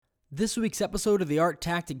This week's episode of the Art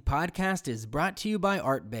Tactic Podcast is brought to you by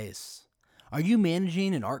Artbase. Are you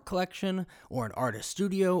managing an art collection, or an artist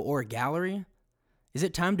studio, or a gallery? Is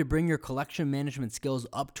it time to bring your collection management skills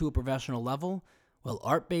up to a professional level? Well,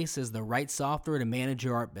 Artbase is the right software to manage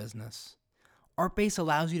your art business. Artbase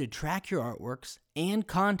allows you to track your artworks and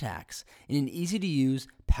contacts in an easy-to-use,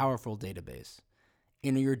 powerful database.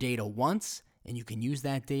 Enter your data once, and you can use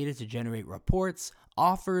that data to generate reports,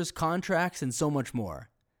 offers, contracts, and so much more.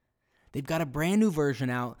 They've got a brand new version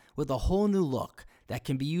out with a whole new look that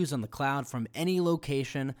can be used on the cloud from any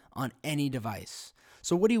location on any device.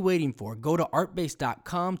 So what are you waiting for? Go to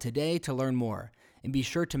artbase.com today to learn more, and be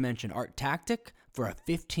sure to mention Art Tactic for a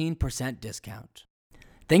 15% discount.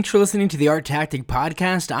 Thanks for listening to the Art Tactic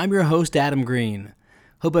Podcast. I'm your host, Adam Green.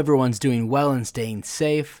 Hope everyone's doing well and staying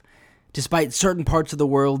safe. Despite certain parts of the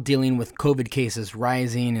world dealing with COVID cases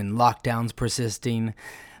rising and lockdowns persisting,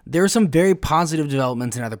 there are some very positive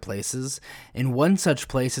developments in other places, and one such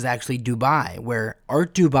place is actually Dubai, where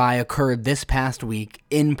Art Dubai occurred this past week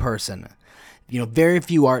in person. Very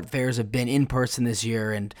few art fairs have been in person this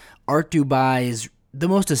year, and Art Dubai is the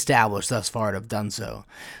most established thus far to have done so.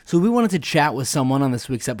 So we wanted to chat with someone on this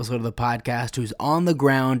week's episode of the podcast who's on the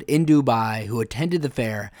ground in Dubai, who attended the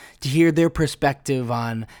fair, to hear their perspective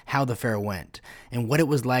on how the fair went and what it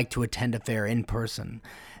was like to attend a fair in person.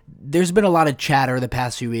 There's been a lot of chatter the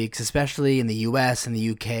past few weeks, especially in the US and the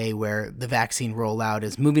UK, where the vaccine rollout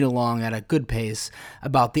is moving along at a good pace,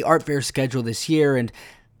 about the art fair schedule this year, and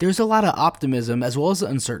there's a lot of optimism as well as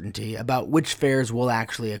uncertainty about which fairs will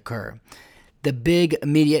actually occur. The big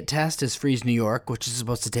immediate test is Frieze New York, which is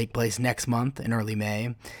supposed to take place next month in early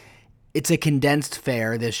May. It's a condensed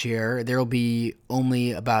fair this year. There will be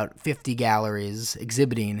only about 50 galleries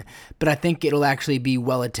exhibiting, but I think it'll actually be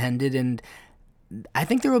well attended, and I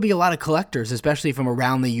think there will be a lot of collectors, especially from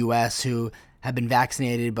around the U.S. who have been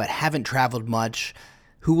vaccinated but haven't traveled much,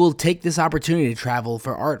 who will take this opportunity to travel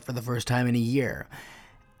for art for the first time in a year.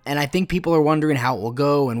 And I think people are wondering how it will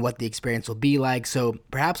go and what the experience will be like, so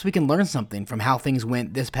perhaps we can learn something from how things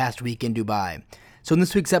went this past week in Dubai. So in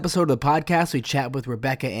this week's episode of the podcast, we chat with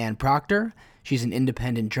Rebecca Ann Proctor. She's an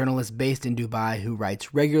independent journalist based in Dubai who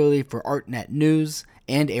writes regularly for ArtNet News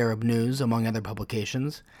and Arab News, among other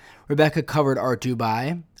publications. Rebecca covered Art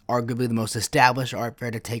Dubai, arguably the most established art fair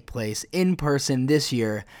to take place in person this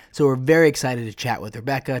year, so we're very excited to chat with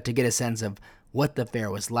Rebecca to get a sense of what the fair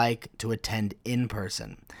was like to attend in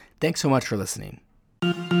person. Thanks so much for listening.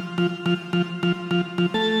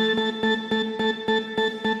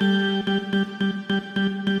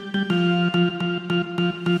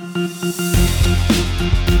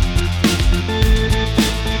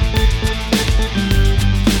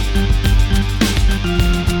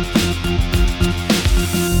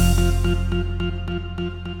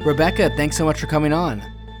 Rebecca, thanks so much for coming on.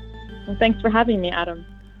 Well, thanks for having me, Adam.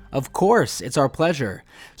 Of course, it's our pleasure.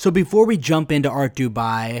 So before we jump into Art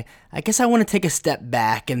Dubai, I guess I want to take a step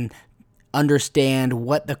back and understand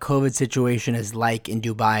what the COVID situation is like in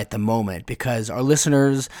Dubai at the moment, because our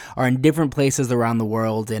listeners are in different places around the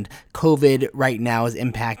world, and COVID right now is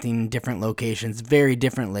impacting different locations very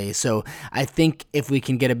differently. So I think if we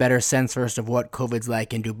can get a better sense first of what COVID's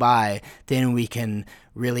like in Dubai, then we can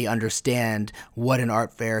really understand what an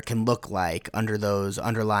art fair can look like under those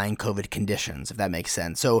underlying COVID conditions, if that makes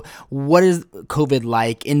sense. So what is COVID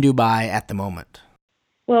like in Dubai at the moment?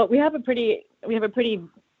 Well, we have a pretty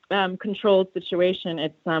controlled situation.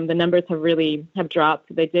 It's the numbers have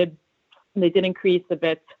dropped. They did increase a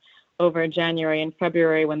bit over January and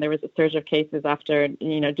February when there was a surge of cases after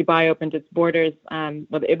Dubai opened its borders.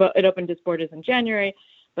 It opened its borders in January,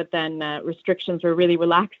 but then restrictions were really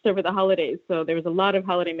relaxed over the holidays. So there was a lot of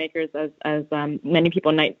holidaymakers, as many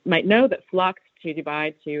people might know, that flocked to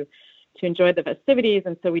Dubai to enjoy the festivities,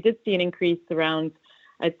 and so we did see an increase around,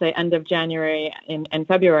 I'd say, end of January and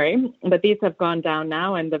February, but these have gone down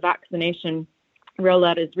now, and the vaccination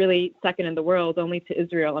rollout is really second in the world, only to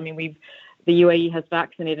Israel. I mean, the UAE has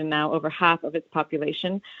vaccinated now over half of its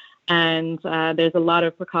population, and there's a lot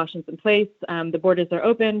of precautions in place. The borders are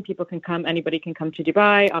open; anybody can come to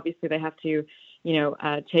Dubai. Obviously, they have to,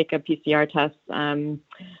 take a PCR test.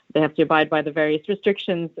 They have to abide by the various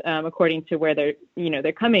restrictions according to where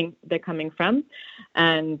they're coming from,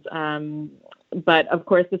 and but of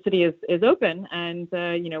course the city is open, and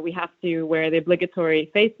we have to wear the obligatory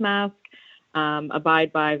face mask,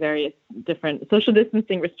 abide by various different social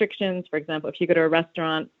distancing restrictions. For example, if you go to a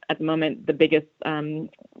restaurant at the moment, the biggest, the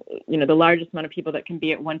largest amount of people that can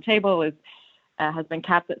be at one table has been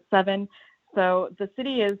capped at 7. So the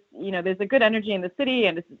city is, there's a good energy in the city,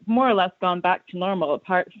 and it's more or less gone back to normal,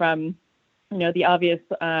 apart from, the obvious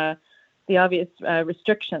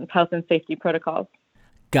restrictions, health and safety protocols.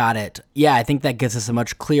 Got it. Yeah, I think that gives us a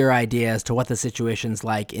much clearer idea as to what the situation's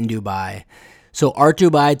like in Dubai. So Art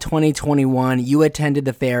Dubai 2021, you attended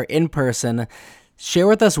the fair in person. Share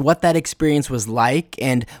with us what that experience was like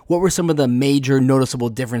and what were some of the major noticeable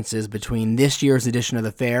differences between this year's edition of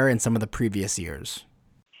the fair and some of the previous years.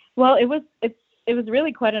 Well, it was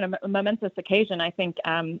really quite a momentous occasion, I think,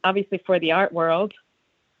 obviously for the art world,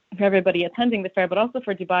 for everybody attending the fair, but also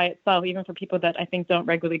for Dubai itself, even for people that I think don't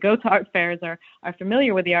regularly go to art fairs or are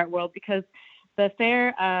familiar with the art world, because the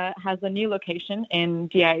fair has a new location in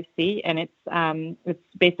DIFC, and it's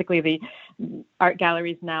basically the art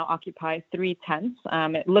galleries now occupy 3 tents.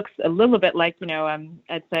 It looks a little bit like,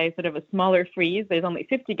 I'd say sort of a smaller Frieze. There's only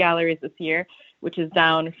 50 galleries this year, which is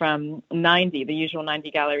down from 90, the usual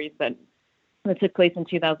 90 galleries that took place in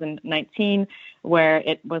 2019, where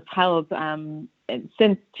it was held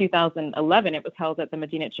since 2011. It was held at the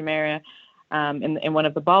Medina Jumeirah in one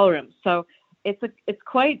of the ballrooms. So it's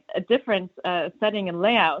quite a different setting and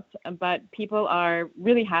layout, but people are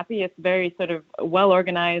really happy. It's very sort of well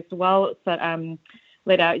organized, well set,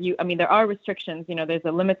 laid out. There are restrictions. There's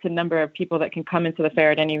a limited number of people that can come into the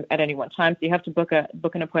fair at any one time, so you have to book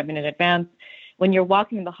an appointment in advance. When you're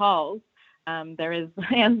walking the halls, there is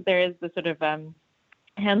the sort of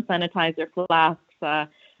hand sanitizer flasks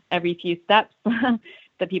every few steps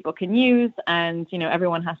that people can use, and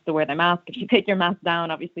everyone has to wear their mask. If you take your mask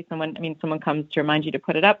down, obviously someone comes to remind you to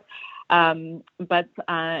put it up. But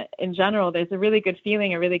in general, there's a really good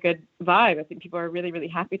feeling, a really good vibe. I think people are really, really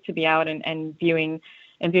happy to be out and viewing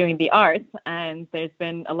the art. And there's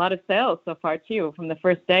been a lot of sales so far too. From the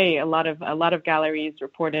first day, a lot of galleries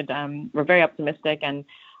reported were very optimistic and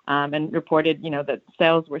reported that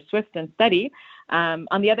sales were swift and steady.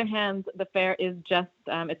 On the other hand, the fair is just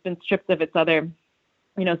it's been stripped of its other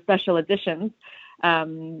special editions,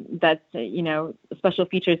 that special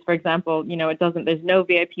features. For example, there's no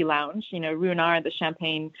VIP lounge. Ruinart, the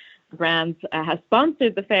champagne brand, has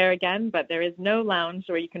sponsored the fair again, but there is no lounge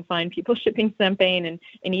where you can find people shipping champagne and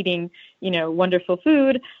eating wonderful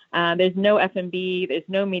food. There's no F&B, there's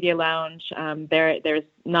no media lounge. There's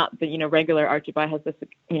not the regular Art Dubai has this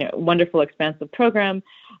wonderful expansive program.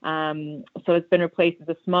 So it's been replaced with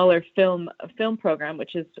a smaller film program,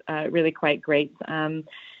 which is really quite great.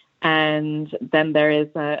 And then there is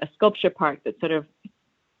a sculpture park that sort of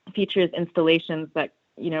features installations that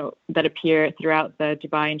appear throughout the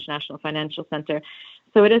Dubai International Financial Center.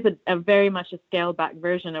 So it is a very much a scaled back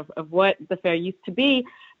version of what the fair used to be.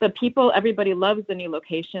 But everybody loves the new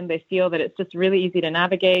location. They feel that it's just really easy to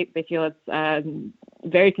navigate. They feel it's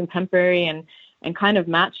very contemporary and kind of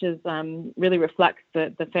matches, really reflects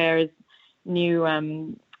the fair's new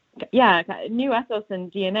ethos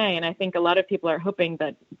and DNA. And I think a lot of people are hoping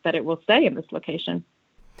that it will stay in this location.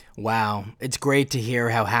 Wow, it's great to hear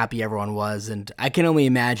how happy everyone was, and I can only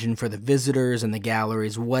imagine for the visitors and the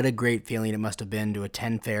galleries what a great feeling it must have been to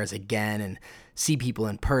attend fairs again and see people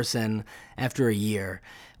in person after a year.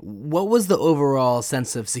 What was the overall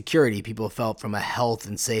sense of security people felt from a health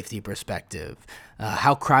and safety perspective?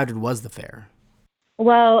 How crowded was the fair?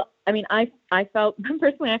 Well, I felt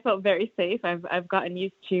very safe. I've gotten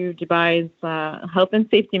used to Dubai's health and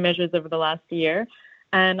safety measures over the last year,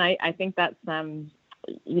 and I think that's I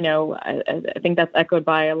think that's echoed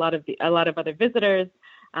by a lot of other visitors.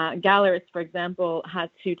 Gallerists, for example, had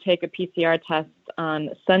to take a PCR test on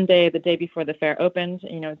Sunday, the day before the fair opened.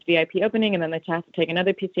 It's VIP opening, and then they had to take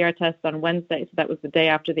another PCR test on Wednesday. So that was the day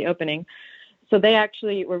after the opening. So they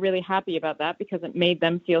actually were really happy about that because it made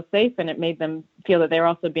them feel safe, and it made them feel that they were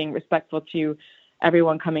also being respectful to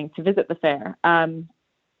everyone coming to visit the fair.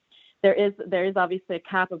 There is obviously a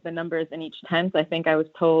cap of the numbers in each tent. I think I was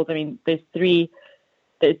told. There's three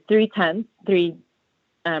tents,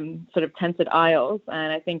 sort of tented aisles,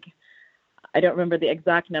 and I don't remember the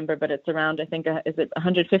exact number, but it's around, is it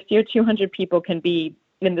 150 or 200 people can be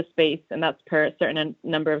in the space, and that's per a certain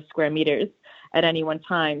number of square meters at any one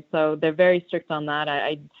time. So they're very strict on that.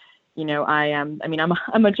 I'm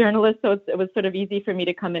a journalist, so it was sort of easy for me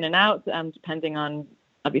to come in and out, depending on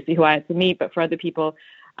obviously who I had to meet. But for other people,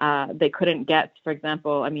 they couldn't get, for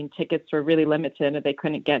example, tickets were really limited. They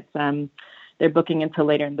couldn't get their booking until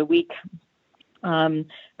later in the week. And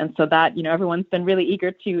so that, everyone's been really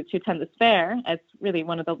eager to attend this fair. It's really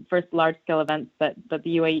one of the first large-scale events that the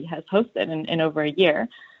UAE has hosted in over a year.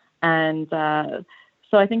 And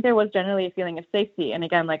so I think there was generally a feeling of safety. And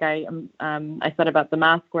again, like I said about the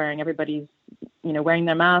mask wearing, everybody's, wearing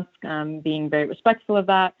their mask, being very respectful of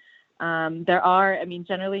that. There are,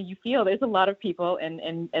 generally you feel there's a lot of people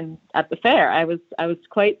in at the fair. I was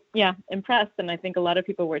quite, impressed. And I think a lot of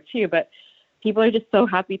people were too, but people are just so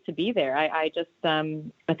happy to be there. I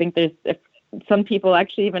think some people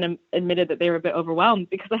actually even admitted that they were a bit overwhelmed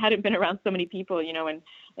because I hadn't been around so many people,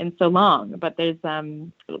 in so long. But there's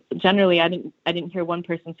generally, I didn't hear one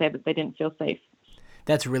person say that they didn't feel safe.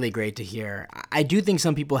 That's really great to hear. I do think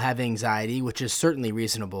some people have anxiety, which is certainly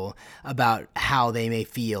reasonable, about how they may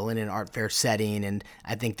feel in an art fair setting, and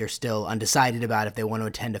I think they're still undecided about if they want to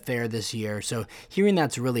attend a fair this year. So hearing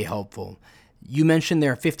that's really helpful. You mentioned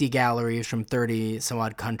there are 50 galleries from 30 some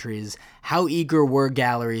odd countries. How eager were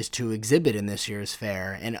galleries to exhibit in this year's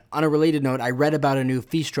fair? And on a related note, I read about a new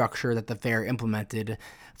fee structure that the fair implemented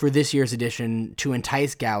for this year's edition to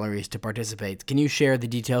entice galleries to participate. Can you share the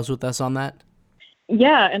details with us on that?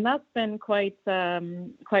 Yeah, and that's been quite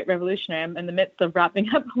revolutionary. I'm in the midst of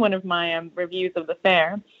wrapping up one of my reviews of the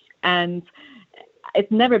fair, and it's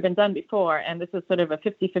never been done before. And this is sort of a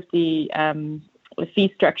 50-50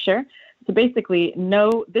 fee structure. So basically,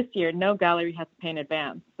 this year, no gallery has to pay in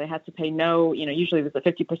advance. They had to pay usually there's a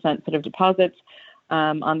 50% sort of deposit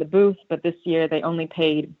on the booth, but this year they only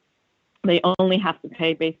have to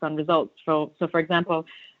pay based on results. So for example,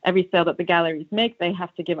 every sale that the galleries make, they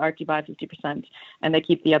have to give Art Dubai 50%, and they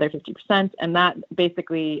keep the other 50%, and that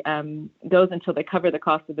basically goes until they cover the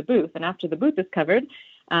cost of the booth. And after the booth is covered,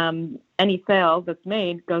 any sale that's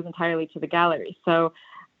made goes entirely to the gallery. So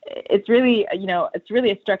it's really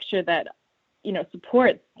a structure that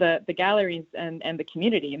supports the galleries and the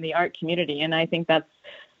community and the art community, and I think that's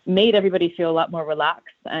made everybody feel a lot more relaxed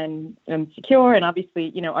and secure. And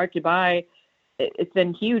obviously, Art Dubai, it's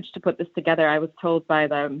been huge to put this together. I was told by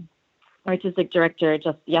the artistic director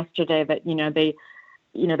just yesterday that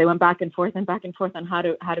they went back and forth on how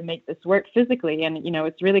to make this work physically, and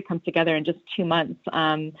it's really come together in just 2 months.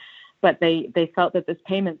 But they felt that this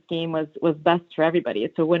payment scheme was best for everybody.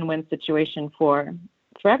 It's a win-win situation for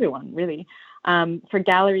everyone, really. For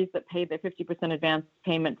galleries that paid their 50% advance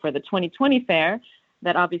payment for the 2020 fair,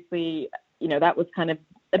 that obviously, that was kind of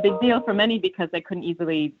a big deal for many because they couldn't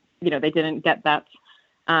easily, they didn't get that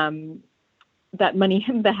money.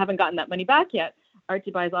 They haven't gotten that money back yet. Art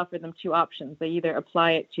Dubai has offered them two options. They either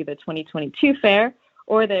apply it to the 2022 fair,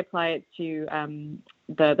 or they apply it to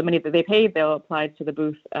the money that they paid. They'll apply it to the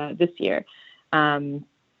booth this year,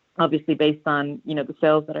 obviously based on the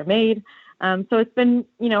sales that are made. So it's been,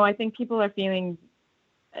 I think people are feeling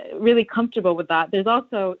really comfortable with that. There's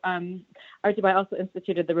also Art Dubai also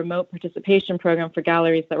instituted the remote participation program for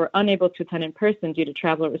galleries that were unable to attend in person due to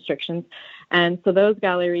travel restrictions. And so those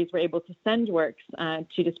galleries were able to send works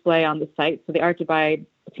to display on the site. So the Art Dubai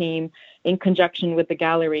team, in conjunction with the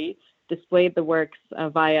gallery, displayed the works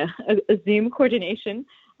via a Zoom coordination,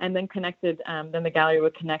 and then then the gallery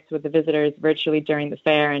would connect with the visitors virtually during the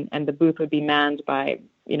fair, and the booth would be manned by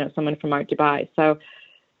someone from Art Dubai. So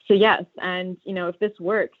yes, and if this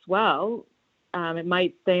works well, it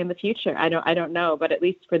might stay in the future. I don't know, but at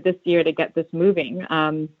least for this year to get this moving,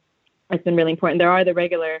 it's been really important. There are the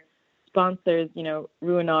regular sponsors,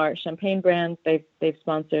 Ruinart champagne brands. They've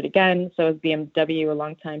sponsored again. So is BMW, a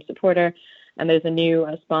longtime supporter, and there's a new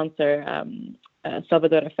sponsor,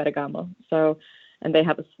 Salvador Ferragamo. So, and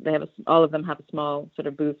all of them have a small sort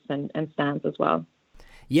of booths and stands as well.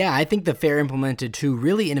 Yeah, I think the fair implemented two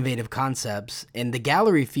really innovative concepts, and the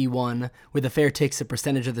gallery fee one, where the fair takes a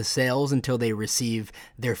percentage of the sales until they receive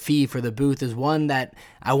their fee for the booth, is one that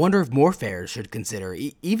I wonder if more fairs should consider,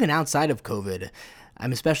 even outside of COVID.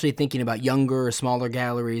 I'm especially thinking about younger or smaller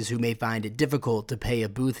galleries who may find it difficult to pay a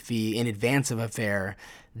booth fee in advance of a fair.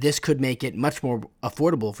 This could make it much more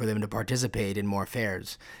affordable for them to participate in more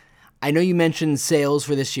fairs. I know you mentioned sales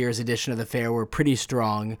for this year's edition of the fair were pretty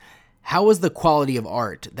strong. How was the quality of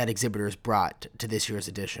art that exhibitors brought to this year's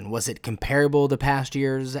edition? Was it comparable to past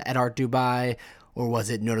years at Art Dubai, or was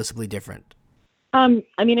it noticeably different?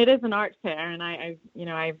 It is an art fair, and I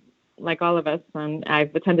like all of us,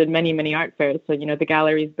 I've attended many, many art fairs. So, the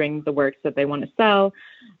galleries bring the works that they want to sell.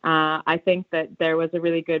 I think that there was a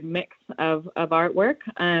really good mix of artwork.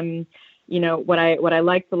 What I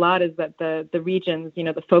liked a lot is that the regions,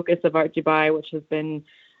 the focus of Art Dubai, which has been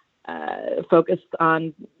focused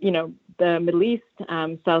on, the Middle East,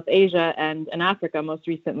 South Asia, and Africa most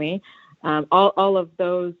recently. All of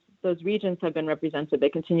those regions have been represented. They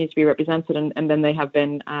continue to be represented, and then they have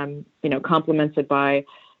been, complemented by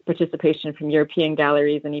participation from European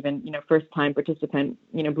galleries and even, first-time participant,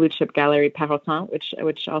 blue chip gallery Perrotin,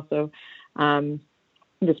 which also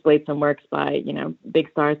displayed some works by, big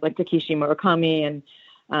stars like Takeshi Murakami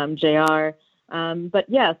and JR. But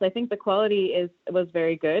yes, I think the quality was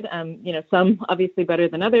very good. Some obviously better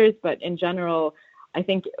than others, but in general, I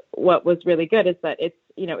think what was really good is that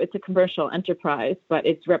it's a commercial enterprise, but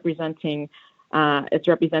it's representing It's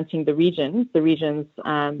representing the regions.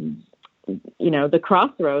 The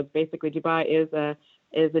crossroads. Basically, Dubai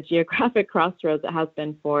is a geographic crossroads that has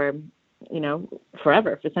been for,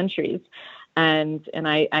 forever, for centuries. And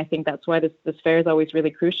I think that's why this fair is always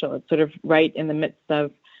really crucial. It's sort of right in the midst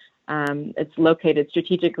of, it's located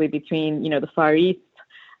strategically between, the Far East,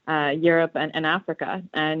 Europe and Africa.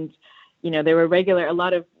 And, there were a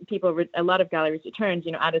lot of galleries returned.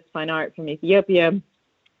 Addis Fine Art from Ethiopia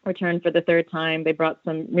returned for the third time. They brought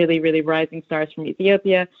some really, really rising stars from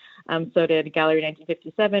Ethiopia. So did Gallery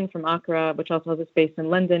 1957 from Accra, which also has a space in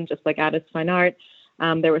London, just like Addis Fine Art.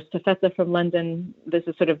 There was Tafessa from London. This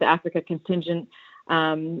is sort of the Africa contingent.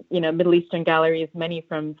 Middle Eastern galleries, many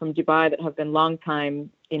from Dubai that have been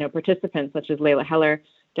long-time, participants, such as Layla Heller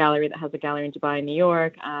Gallery that has a gallery in Dubai and New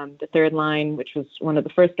York. The Third Line, which was one of the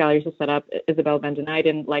first galleries to set up. Isabel van den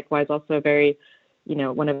Eyden, likewise, also very,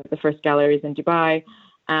 one of the first galleries in Dubai.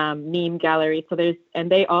 Neem Gallery. And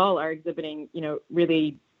they all are exhibiting,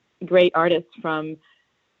 really great artists from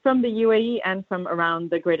the UAE and from around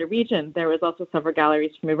the greater region. There was also several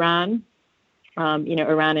galleries from Iran.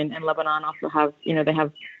 Iran and Lebanon also have, they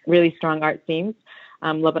have really strong art scenes.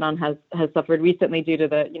 Lebanon has suffered recently due to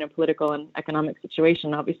the, political and economic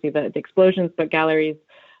situation, obviously the explosions, but galleries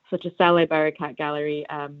such as Saleh Barakat Gallery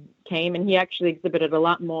came, and he actually exhibited a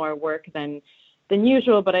lot more work than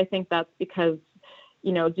usual, but I think that's because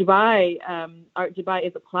Dubai, Art Dubai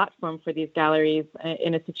is a platform for these galleries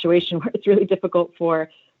in a situation where it's really difficult for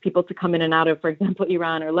people to come in and out of, for example,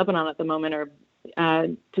 Iran or Lebanon at the moment, or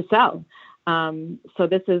to sell. So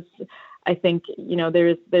this is, I think,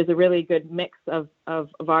 there's a really good mix of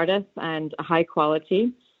artists and a high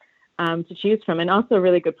quality to choose from, and also a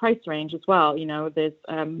really good price range as well. There's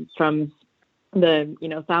from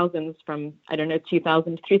the thousands, from $2,000 to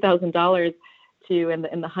 $3,000 to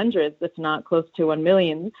in the hundreds, if not close to 1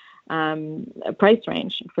 million, price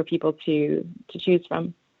range for people to choose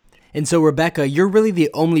from. And so, Rebecca, you're really the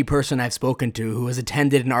only person I've spoken to who has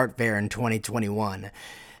attended an art fair in 2021.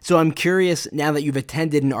 So I'm curious, now that you've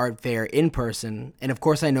attended an art fair in person, and of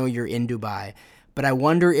course I know you're in Dubai, but I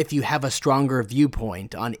wonder if you have a stronger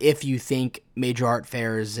viewpoint on if you think major art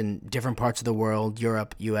fairs in different parts of the world,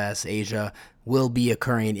 Europe, US, Asia, will be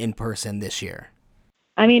occurring in person this year.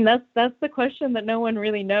 I mean, that's the question that no one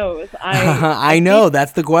really knows. I know,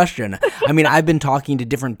 that's the question. I mean, I've been talking to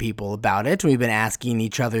different people about it. We've been asking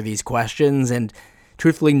each other these questions, and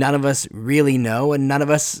truthfully, none of us really know, and none of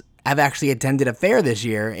us have actually attended a fair this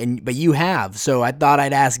year, but you have. So I thought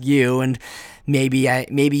I'd ask you, and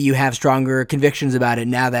maybe you have stronger convictions about it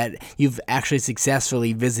now that you've actually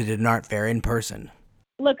successfully visited an art fair in person.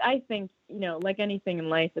 Look, I think, like anything in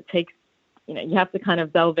life, it takes, you have to kind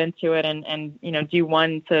of delve into it and do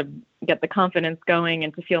one to get the confidence going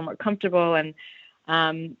and to feel more comfortable. And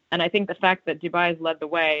I think the fact that Dubai has led the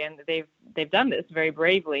way, and they've done this very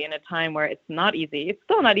bravely in a time where it's not easy. It's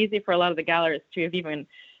still not easy for a lot of the gallerists to have even,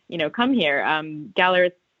 come here.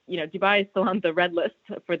 Gallerists, Dubai is still on the red list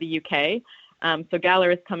for the UK. So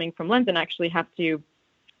gallerists coming from London actually have to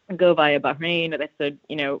go via Bahrain, or they have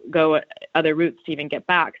to, go other routes to even get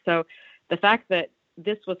back. So the fact that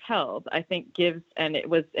this was held, I think gives, and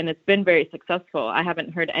it's been very successful. I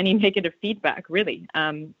haven't heard any negative feedback, really.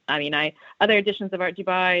 Other editions of Art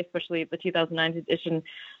Dubai, especially the 2009 edition,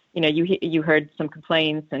 you heard some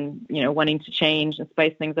complaints and, wanting to change and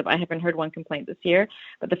spice things up. I haven't heard one complaint this year,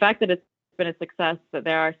 but the fact that it's been a success, that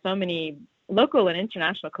there are so many local and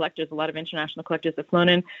international collectors, a lot of international collectors have flown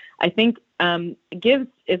in, I think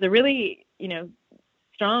is a really,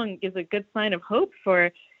 gives a good sign of hope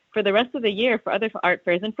for the rest of the year, for other art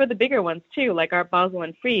fairs, and for the bigger ones too, like Art Basel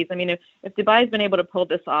and Frieze. I mean, if Dubai's been able to pull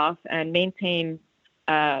this off and maintain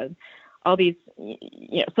all these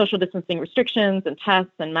social distancing restrictions and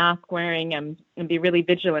tests and mask wearing, and be really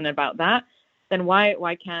vigilant about that, then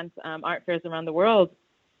why can't art fairs around the world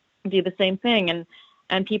do the same thing?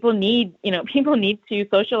 And people need to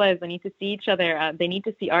socialize. They need to see each other. They need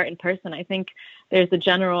to see art in person. I think there's a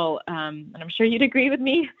general, and I'm sure you'd agree with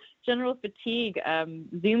me, general fatigue,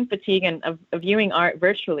 Zoom fatigue, and of viewing art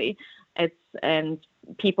virtually. And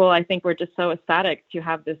people, I think, were just so ecstatic to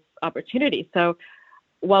have this opportunity. So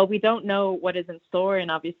while we don't know what is in store,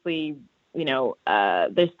 and obviously,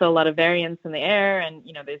 there's still a lot of variants in the air, and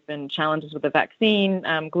there's been challenges with the vaccine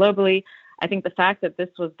globally, I think the fact that this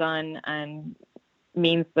was done and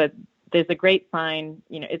means that there's a great sign,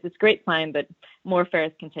 it's a great sign that more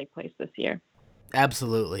fairs can take place this year.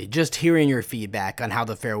 Absolutely. Just hearing your feedback on how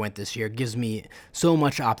the fair went this year gives me so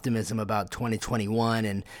much optimism about 2021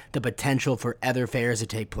 and the potential for other fairs to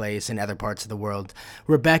take place in other parts of the world.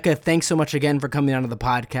 Rebecca, thanks so much again for coming onto the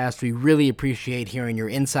podcast. We really appreciate hearing your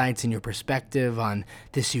insights and your perspective on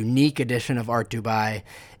this unique edition of Art Dubai.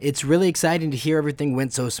 It's really exciting to hear everything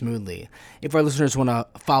went so smoothly. If our listeners want to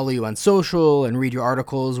follow you on social and read your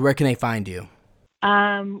articles, where can they find you?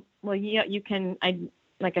 Well, yeah, you can.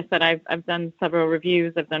 Like I said, I've done several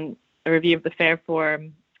reviews. I've done a review of the fair for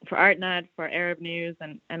ArtNet, for Arab News,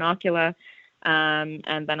 and Ocula,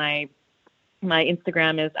 and then my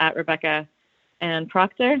Instagram is at Rebecca and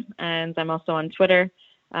Proctor, and I'm also on Twitter,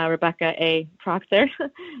 Rebecca A Proctor.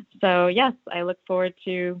 So yes, I look forward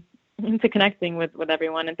to connecting with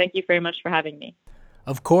everyone, and thank you very much for having me.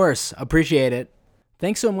 Of course, appreciate it.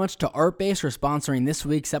 Thanks so much to ArtBase for sponsoring this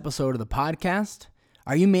week's episode of the podcast.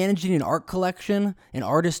 Are you managing an art collection, an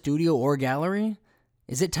artist studio, or gallery?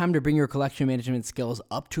 Is it time to bring your collection management skills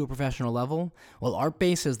up to a professional level? Well,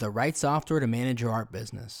 ArtBase is the right software to manage your art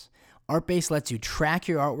business. ArtBase lets you track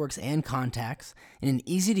your artworks and contacts in an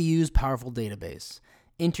easy-to-use, powerful database.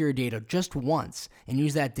 Enter your data just once and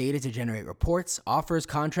use that data to generate reports, offers,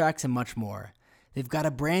 contracts, and much more. They've got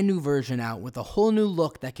a brand new version out with a whole new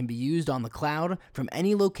look that can be used on the cloud from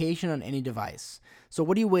any location on any device. So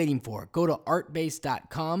what are you waiting for? Go to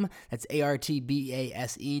artbase.com, that's ARTBASE.com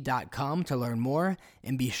to learn more,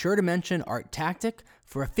 and be sure to mention Art Tactic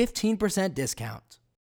for a 15% discount.